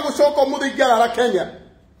ndege ya gucoka umuthi ingĩarara Kenya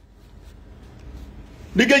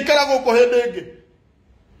ndingĩikara guku hindi ingi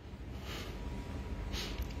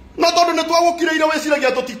no tondu ni twagukireire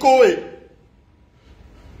wiciragia tutikuwi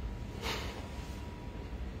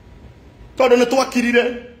tondu ni twakirire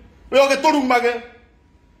we ugiturumage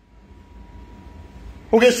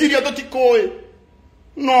ugiciria tutikuwi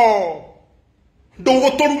no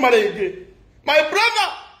nduguturuma ringi my brother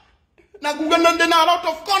na kuga ndina a lot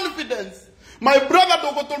of confidence my brother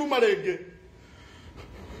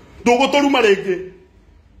nduguturuma ringi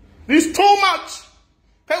this too much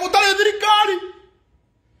kai gutari thirikari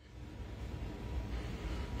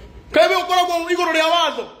kai we ukoragwo iguru ria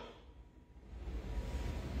watho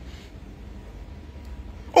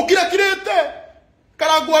ukirakirite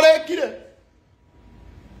Karangu arekire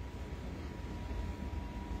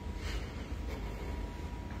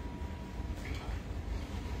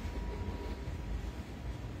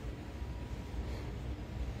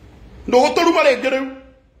nduguturuma ringi riu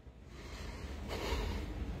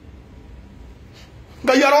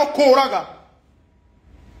Ngai arokuraga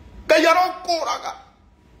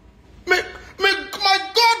may my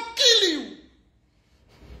God kill you.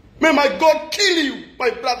 May my God kill you, my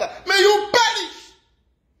brother. May you perish.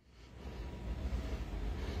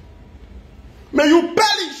 May you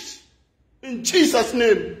perish in Jesus'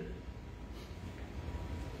 name.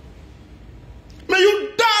 May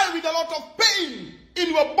you die with a lot of pain in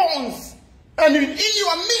your bones and in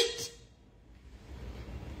your meat.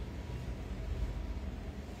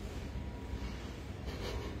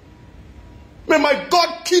 May my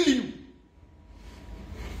God kill you.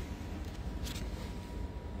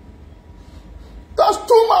 That's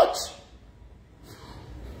too much.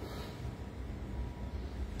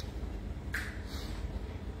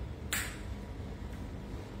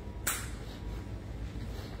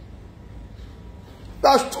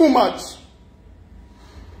 That's too much.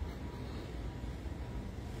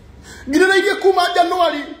 Ngirĩrĩirie kuma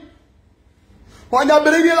January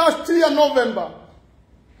wanyambĩrĩirie last year November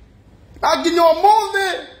aginya ũmũthĩ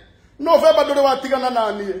November ndũrĩ watigana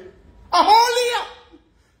naniĩ aholia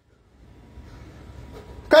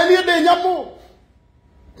kai niĩ ndĩ nyamũ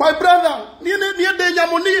my brother niĩ ndĩ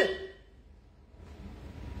nyamũ niĩ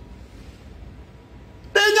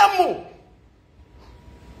ndĩ nyamũ.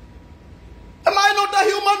 Am I not a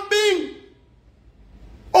human being?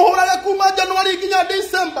 Ohuraga kuma January kinya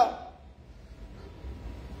December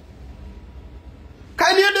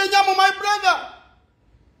kai niĩ ndĩ nyamũ my brother.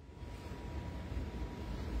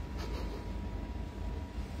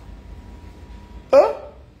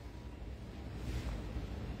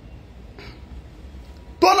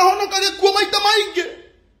 Tuona hono kage kuwa maita maingi.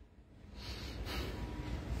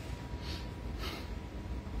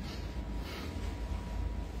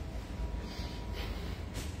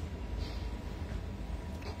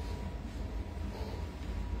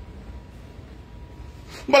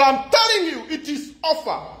 But I'm telling you, it is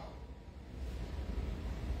offer.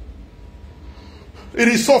 It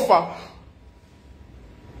is offer.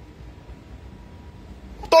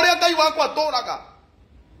 Toria Ngai wakwa toraga.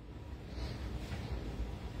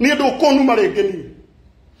 Niĩ ndũkũnuma rĩngĩ niĩ.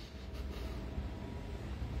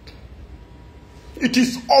 It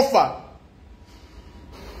is offer.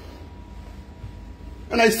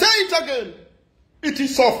 And I say it again. it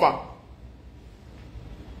is suffer.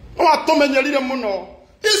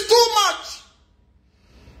 It's too much.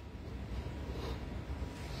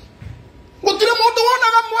 My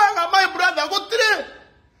brother,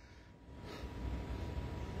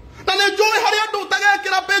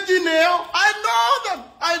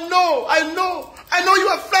 I know them. I know you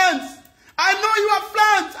are friends.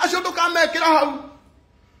 I should come make it out.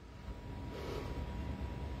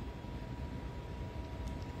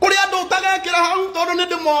 And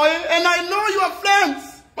I know you are friends,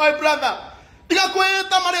 my brother.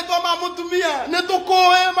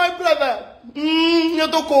 My brother.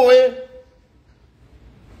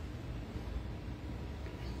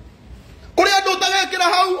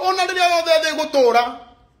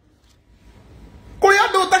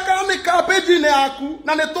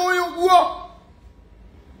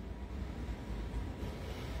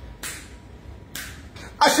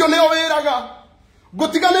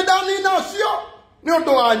 Gotigane dani na sio ni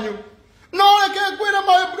ondo anyu no eke kwira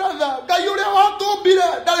my brother kayure watu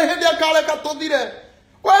bire dale hende akale katodire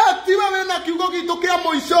wa tiwe we na kiugo gitu kia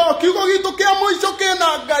moico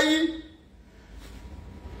kena ngai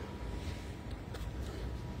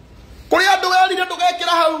kuri andu erire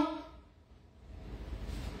ndugekira hau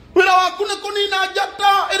wira waku ni kunina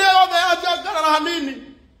njata ire yothe yacangarara hanini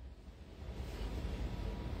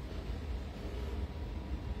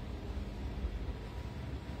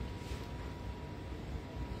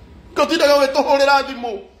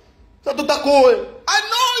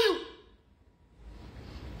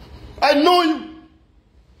I know you.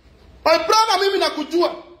 My brother, mimi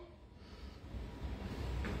nakujua.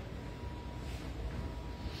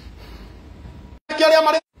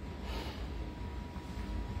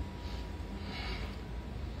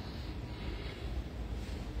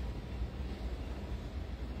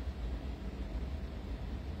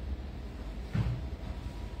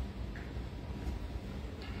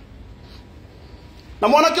 Na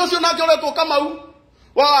mwanake ucio nake uretwo Kamau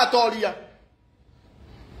wa Atoria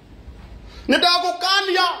ni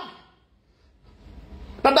ndagukania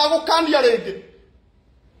na ndagukania ringi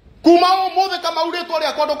kuma umuthe Kamau ritwa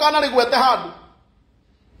riakwa ndukana rigwete handu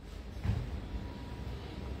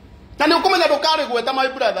na ni ukumenya ndukarigweta my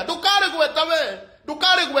brother ndukarigweta we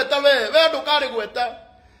ndukarigweta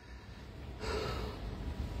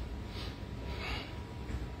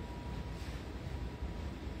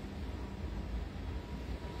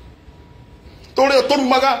Tore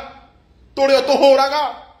torumaga, tore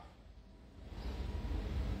tohoraga.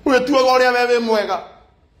 Wetuaga uria wewe mwega.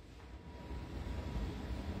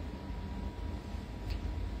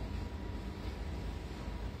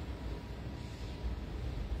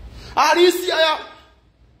 Arisi aya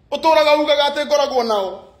utoraga ugaga ate ngoragwo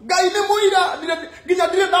nao. Ngai ni muira nginya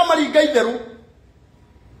ndire ndamari ngai theru.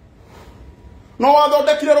 No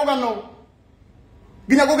wathondekire rugano.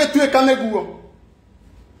 Nginya gugituika neguo.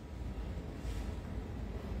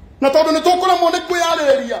 Na tondu ni tukura mone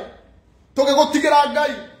kwiyariria tugigutigira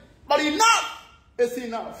ngai but enough is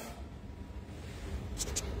enough.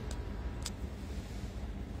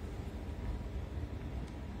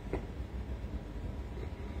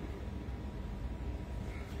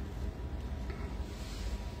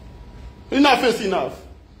 Enough is enough.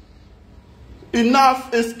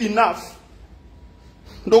 Enough is enough.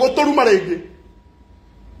 Ndogotoruma rege.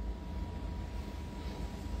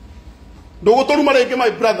 Ndogotoruma rege my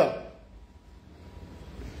brother.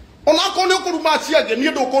 Onako ne okuruma chiage ni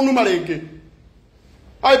ndokonuma rege.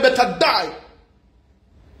 I better die.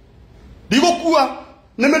 Digokua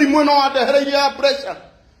ne merimu no adehereire ya pressure.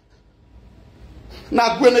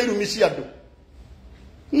 Na gwe na irumisi ado.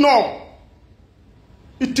 No.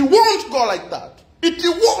 It won't go like that. It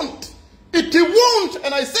won't. It won't.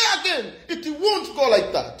 And I say again, it won't go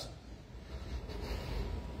like that.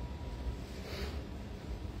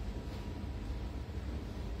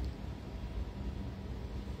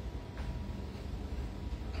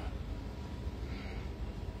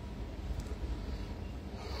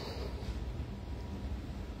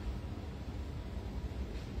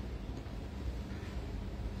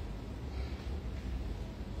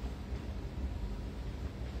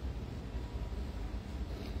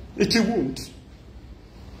 It won't.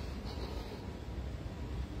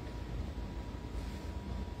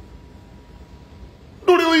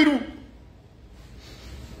 Dore oiru.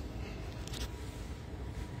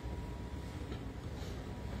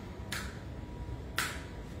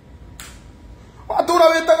 Watura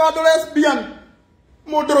wetaga andu lesbian.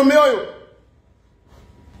 Mundurume uyu.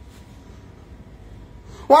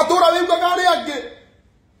 Watura wiugaga ari angi.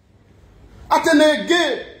 Ate ne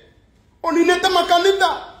gay. Oninete makanitha.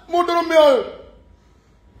 Mundurume uyu.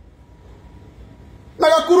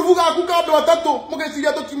 Naga gakurubu gaku ka andu atatu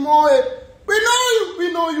mugeciria tutimoe. We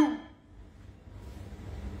know you.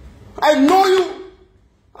 I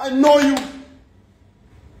know you.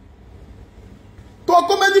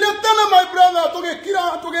 Twakumenyire tena my brother,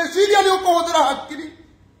 tugeciria ni ukuhuthira hakiri.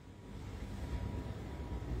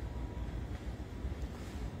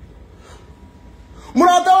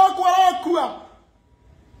 Murata waku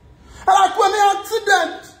arakua ni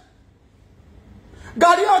accident.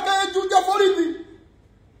 Gari yake ĩjunja borithi.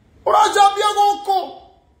 Ũracambia gũkũ.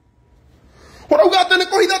 Ũrauga atĩ nĩ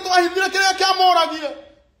kũhitha twahithire kĩrĩa kĩamũragire.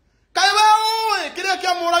 Kaĩ we ũĩ kĩrĩa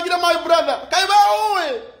kĩamũragire my brother? Kaĩ we ũĩ?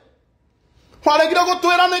 Waregire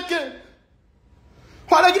gũtwĩra nĩkĩ?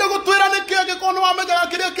 Waregire gũtwĩra nĩkĩ angĩkorwo nĩ wamenyaga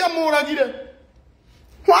kĩrĩa kĩamũragire?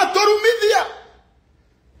 Watũrumithia.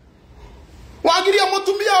 Wagiria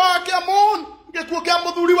mũtumia wake amon gĩkuũ kĩa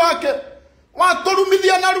mũthuri wake.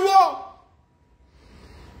 Watũrumithia naruo.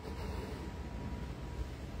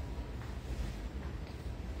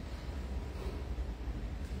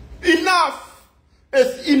 Enough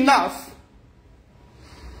is enough.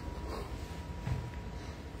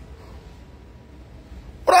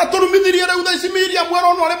 Ũratũrumithirie rĩu thaa ici Miriam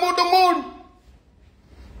ũrona ũrĩ mũndũ mũũru.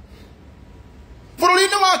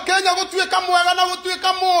 Bũrũri-inĩ wa Kenya gũtuĩka mwega na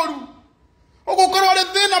gũtuĩka mũũru. Ũgũkorwo ũrĩ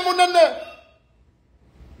thĩna mũnene.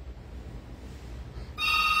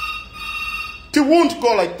 It won't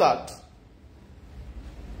go like that.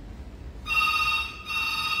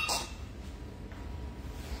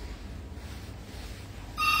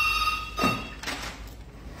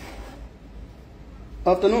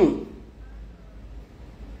 Afternoon.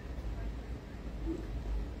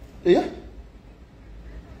 Yeah?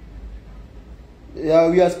 Yeah,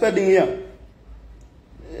 we are spending here.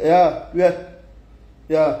 Yeah, we are.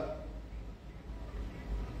 Yeah.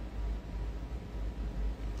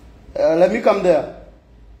 Let me come there.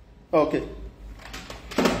 Okay.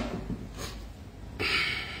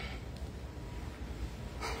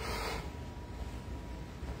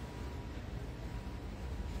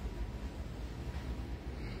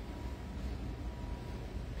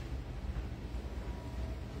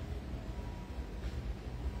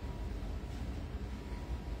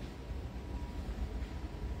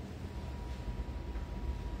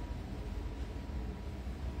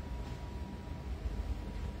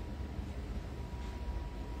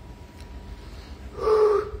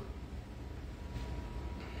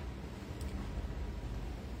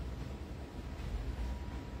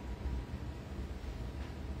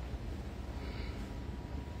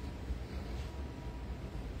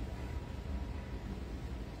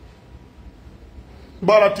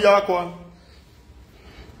 Barati yakwa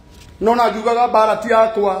nona njugaga barati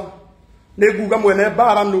yakwa nĩ nguga mwene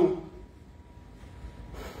baranu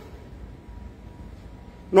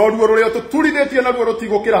no ruo rũrĩa tũturithĩtie naruo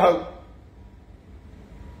rũtigũkĩra hau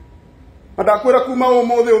ndakwĩra kuma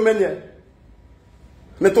ũmũthĩ ũmenye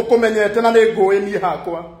nĩ tũkũmenyete na nĩ ngũĩ niĩ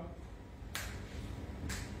hakwa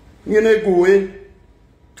niĩ nĩ ngũĩ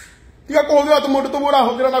tiga kũhũthĩra tũmũndũ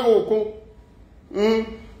tũmũrahũthĩra na gũkũ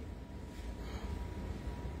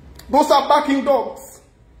Those are barking dogs.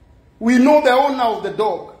 We know the owner of the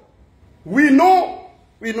dog. We know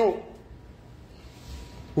the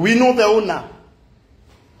owner.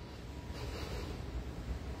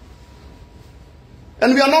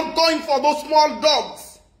 And we are not going for those small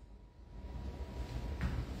dogs.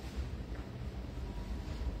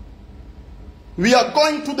 We are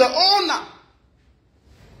going to the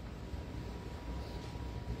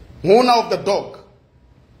owner of the dog.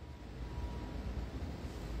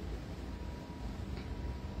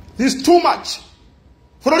 This is too much.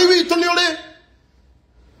 Bũrũri witũ nĩ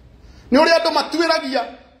ũrĩ andũ matuĩragia.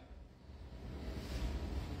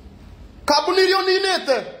 Kambuni iria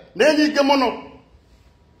ũninĩte nĩ nyingĩ mũno.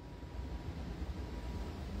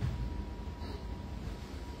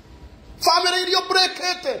 Family iria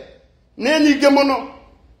ũbrekete nĩ nyingĩ mũno.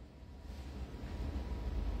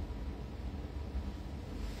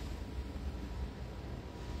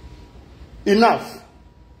 Enough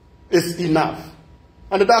is enough.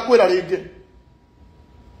 And ndakwĩra rĩngĩ,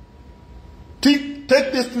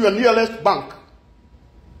 take this to your nearest bank.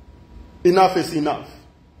 Enough is enough.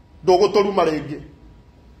 Ndũgũtũruma rĩngĩ.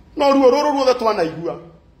 No ruo rũrũ ruothe twanaigua.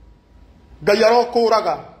 Ngai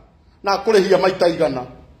arokũraga na akũrĩhia maita igana.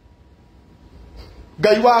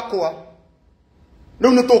 Ngai wakwa.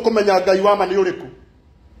 Rĩu nĩ tũkũmenya Ngai wa ma nĩ ũrĩkũ.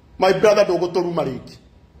 My brother ndũgũtũruma rĩngĩ.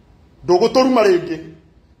 Ndũgũtũruma rĩngĩ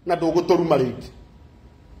na ndũgũtũruma rĩngĩ.